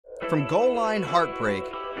From goal line heartbreak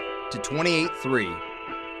to 28-3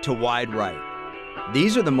 to wide right.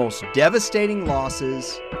 These are the most devastating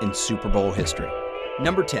losses in Super Bowl history.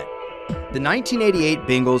 Number 10, the 1988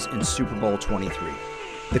 Bengals in Super Bowl 23.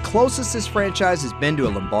 The closest this franchise has been to a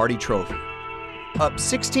Lombardi trophy. Up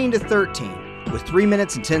 16-13 with 3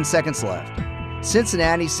 minutes and 10 seconds left,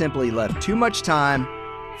 Cincinnati simply left too much time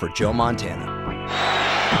for Joe Montana.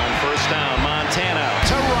 On first down, Montana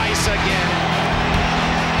to Rice again.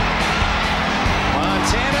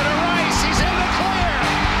 Montana to Rice, he's in the clear.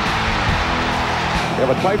 They have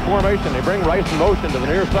a tight formation. They bring Rice in motion to the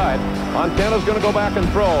near side. Montana's going to go back and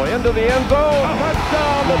throw into the end zone.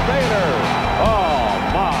 Touchdown to Bader. Oh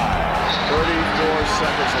my. 34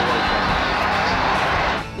 seconds away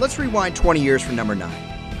from it. Let's rewind 20 years for number 9.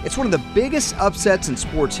 It's one of the biggest upsets in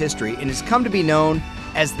sports history and has come to be known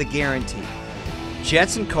as the Guarantee.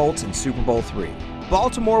 Jets and Colts in Super Bowl III.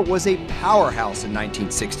 Baltimore was a powerhouse in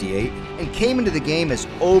 1968 and came into the game as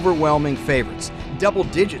overwhelming favorites, double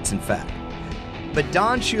digits in fact. But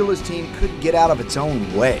Don Shula's team couldn't get out of its own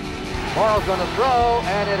way. Morrow's going to throw,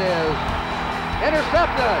 and it is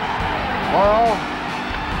intercepted. Morrow,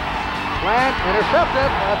 slant, intercepted.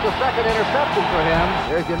 That's the second interception for him.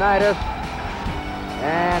 Here's Unitas,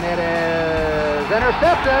 and it is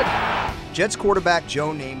intercepted. Jets quarterback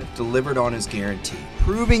Joe Namath delivered on his guarantee,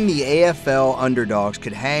 proving the AFL underdogs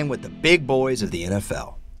could hang with the big boys of the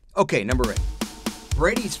NFL. Okay, number 8.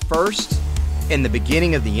 Brady's first and the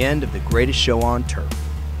beginning of the end of the greatest show on turf.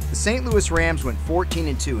 The St. Louis Rams went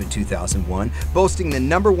 14-2 in 2001, boasting the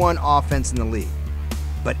 #1 offense in the league.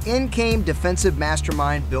 But in came defensive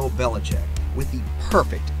mastermind Bill Belichick with the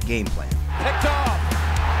perfect game plan. Picked off.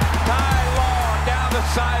 High long down the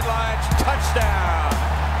sidelines. Touchdown.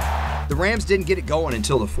 The Rams didn't get it going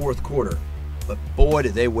until the fourth quarter, but boy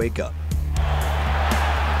did they wake up. Warner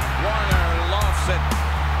lofts it,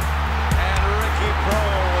 and Ricky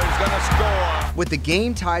Proehl is going to score. With the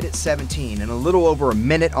game tied at 17 and a little over a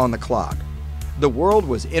minute on the clock, the world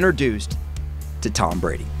was introduced to Tom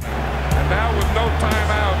Brady. And now with no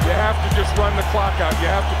timeout, you have to just run the clock out.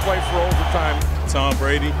 You have to play for overtime. Tom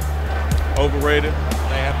Brady, overrated.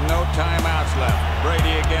 They have no timeouts left.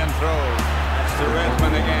 Brady again throws. That's to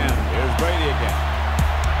Redmond again. Here's Brady again.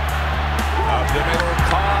 Up the middle,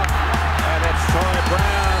 caught, and it's Troy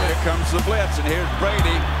Brown. Here comes the blitz, and here's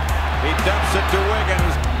Brady. He dumps it to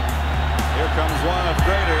Wiggins. Here comes one of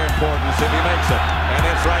greater importance if he makes it, and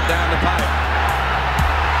it's right down the pipe.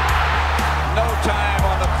 No time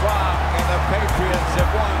on the clock, and the Patriots have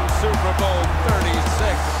won Super Bowl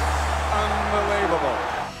 36. Unbelievable.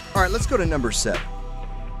 All right, let's go to number 7.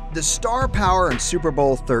 The star power in Super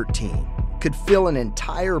Bowl 13 could fill an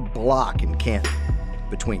entire block in Canton.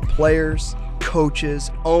 Between players, coaches,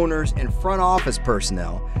 owners, and front office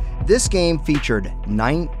personnel, this game featured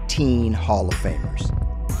 19 Hall of Famers.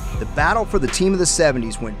 The battle for the team of the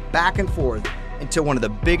 70s went back and forth until one of the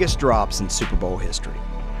biggest drops in Super Bowl history.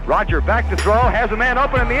 Roger back to throw, has a man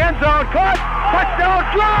open in the end zone, caught, touchdown,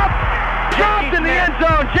 dropped in the end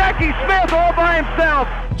zone, Jackie Smith all by himself.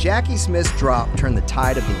 Jackie Smith's drop turned the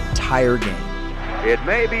tide of the entire game. It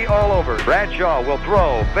may be all over. Bradshaw will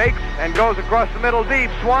throw, fakes, and goes across the middle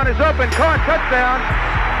deep. Swan is open, caught, touchdown.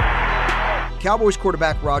 Cowboys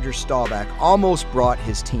quarterback Roger Staubach almost brought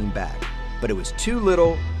his team back, but it was too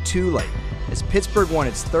little, too late, as Pittsburgh won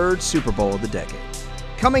its 3rd Super Bowl of the decade.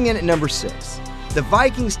 Coming in at number 6, the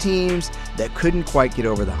Vikings teams that couldn't quite get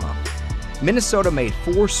over the hump. Minnesota made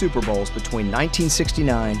 4 Super Bowls between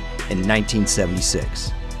 1969 and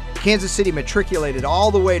 1976. Kansas City matriculated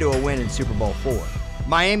all the way to a win in Super Bowl IV.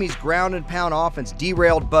 Miami's ground and pound offense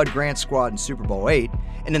derailed Bud Grant's squad in Super Bowl VIII,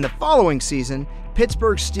 and in the following season,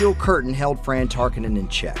 Pittsburgh's steel curtain held Fran Tarkenton in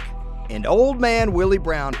check. And old man Willie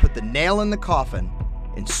Brown put the nail in the coffin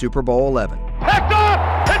in Super Bowl XI. Picked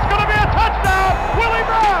off! It's going to be a touchdown! Willie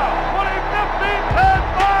Brown!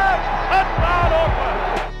 20-15-10-5! Touchdown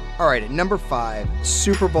Oakland! All right, at number 5,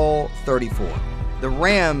 Super Bowl 34. The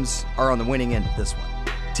Rams are on the winning end of this one.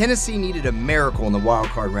 Tennessee needed a miracle in the wild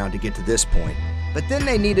card round to get to this point, but then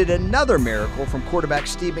they needed another miracle from quarterback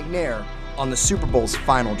Steve McNair on the Super Bowl's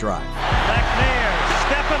final drive. McNair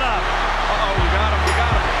stepping up. Uh-oh, you got him.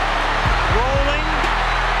 Rolling,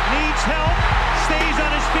 needs help, stays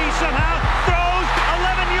on his feet somehow, throws,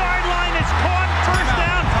 11-yard line, it's caught, first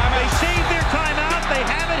down. They saved their timeout, they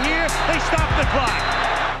have it here, they stop the clock.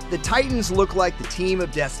 The Titans look like the team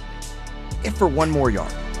of destiny, if for one more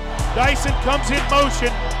yard. Dyson comes in motion,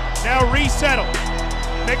 now resettles.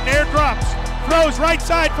 McNair drops, throws right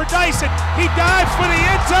side for Dyson. He dives for the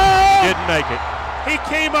end zone. Didn't make it. He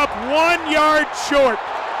came up 1 yard short.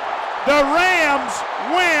 The Rams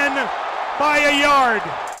win by a yard.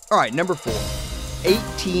 All right, number 4,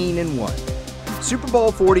 18-1. Super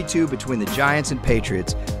Bowl 42 between the Giants and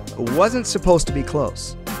Patriots wasn't supposed to be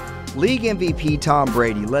close. League MVP Tom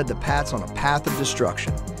Brady led the Pats on a path of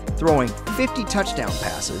destruction, throwing 50 touchdown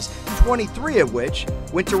passes, 23 of which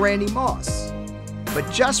went to Randy Moss.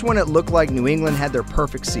 But just when it looked like New England had their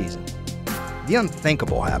perfect season, the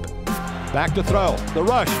unthinkable happened. Back to throw. The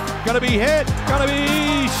rush. Gonna be hit. Gonna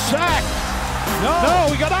be sacked. No,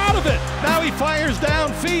 he got out of it. Now he fires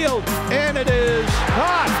downfield. And it is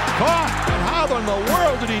caught. And how in the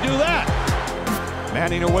world did he do that?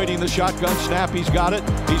 Manning awaiting the shotgun snap. He's got it.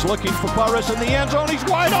 He's looking for Burris in the end zone. He's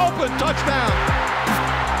wide open. Touchdown.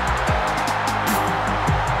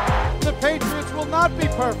 The Patriots will not be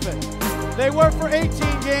perfect. They were for 18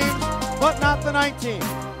 games, but not the 19.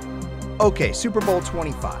 Okay, Super Bowl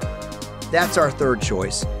 25. That's our third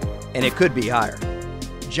choice, and it could be higher.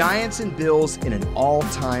 Giants and Bills in an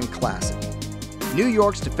all-time classic. New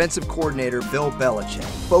York's defensive coordinator Bill Belichick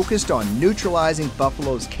focused on neutralizing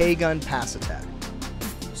Buffalo's K-gun pass attack.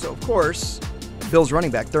 So, of course, Bills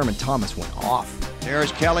running back Thurman Thomas went off.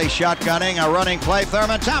 Here's Kelly shotgunning, a running play.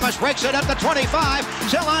 Thurman Thomas breaks it at the 25,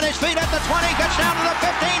 still on his feet at the 20, gets down to the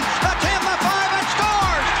 15, the 10, the 5, and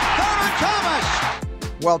scores! Thurman Thomas!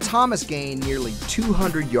 While Thomas gained nearly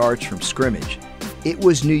 200 yards from scrimmage, it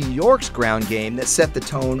was New York's ground game that set the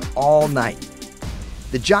tone all night.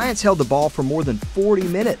 The Giants held the ball for more than 40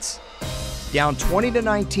 minutes. Down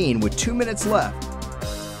 20-19 with 2 minutes left,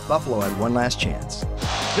 Buffalo had one last chance.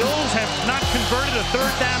 Bills have not converted a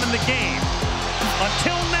third down in the game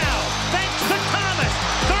until now, thanks to Thomas.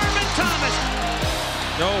 Thurman Thomas.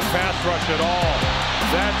 No pass rush at all.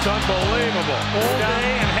 That's unbelievable. All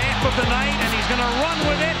day and half of the night, and he's going to run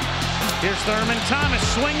with it. Here's Thurman Thomas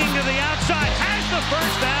swinging to the outside, has the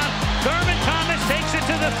first down. Thurman Thomas takes it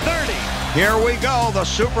to the 30. Here we go. The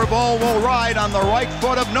Super Bowl will ride on the right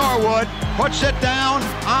foot of Norwood. Puts it down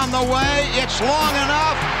on the way. It's long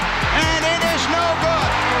enough, and it is no good.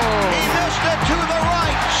 He missed it to the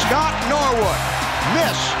right. Scott Norwood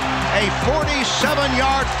missed a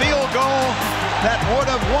 47-yard field goal that would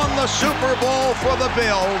have won the Super Bowl for the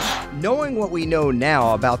Bills. Knowing what we know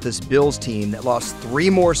now about this Bills team that lost 3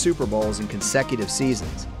 more Super Bowls in consecutive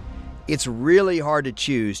seasons, it's really hard to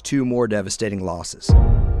choose 2 more devastating losses.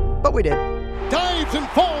 But we did. Dives and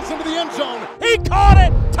falls into the end zone. He caught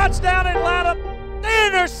it! Touchdown Atlanta!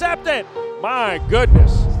 Intercepted! My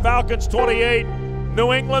goodness. Falcons 28,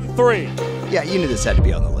 New England 3. Yeah, you knew this had to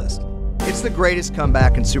be on the list. It's the greatest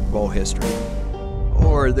comeback in Super Bowl history.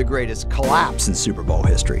 Or the greatest collapse in Super Bowl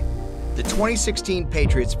history. The 2016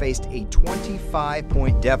 Patriots faced a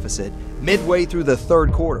 25-point deficit midway through the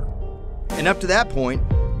third quarter. And up to that point,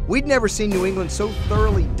 we'd never seen New England so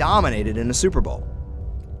thoroughly dominated in a Super Bowl.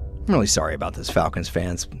 I'm really sorry about this, Falcons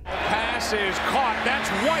fans. Pass is caught. That's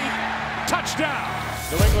White. Touchdown.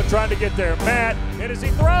 New England trying to get there. Matt, and as he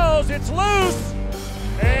throws, it's loose.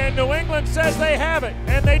 And New England says they have it,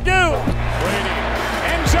 and they do. Brady,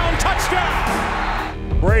 end zone touchdown.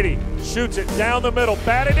 Brady shoots it down the middle,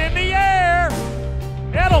 batted in the air.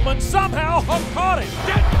 Edelman somehow caught it.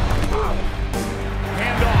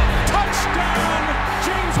 Handoff. Touchdown,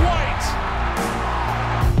 James White.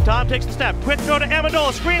 Tom takes the snap. Quick throw to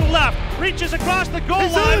Amendola. Screen left. Reaches across the goal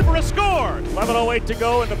line for a score. 11:08 to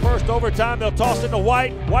go in the first overtime. They'll toss it to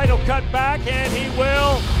White. White will cut back, and he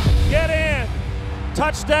will get in.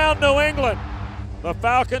 Touchdown, New England. The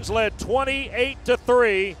Falcons led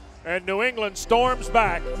 28-3, and New England storms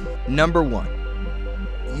back. Number 1.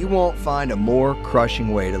 You won't find a more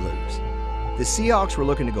crushing way to lose. The Seahawks were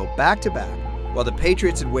looking to go back-to-back, while the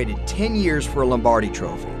Patriots had waited 10 years for a Lombardi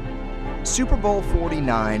trophy. Super Bowl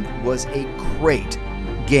 49 was a great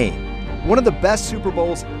game. One of the best Super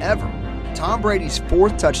Bowls ever. Tom Brady's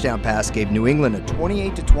 4th touchdown pass gave New England a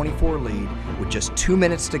 28-24 lead with just 2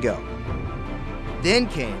 minutes to go. Then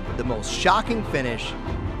came the most shocking finish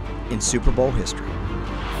in Super Bowl history.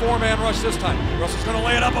 4-man rush this time. Russell's going to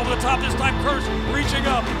lay it up over the top this time. Kurtz reaching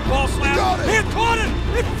up. Ball slam. He caught it.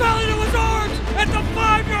 It fell into his arms at the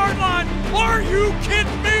 5-yard line. Are you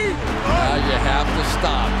kidding me? Now you have to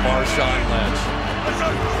stop Marshawn Lynch.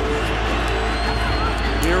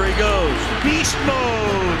 Here he goes. Beast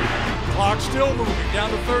mode. Clock still moving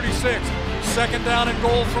down to 36. 2nd down and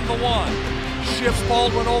goal from the 1. Shifts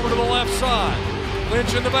Baldwin over to the left side.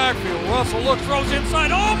 Lynch in the backfield. Russell looks, throws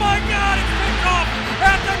inside. Oh my God! It's picked off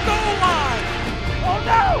at the goal line. Oh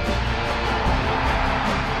no!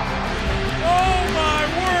 Oh my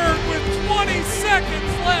word! With 20 seconds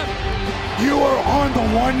left. You are on the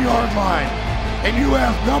 1-yard line, and you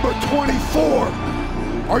have number 24.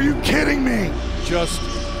 Are you kidding me? Just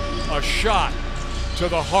a shot to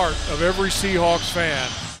the heart of every Seahawks fan.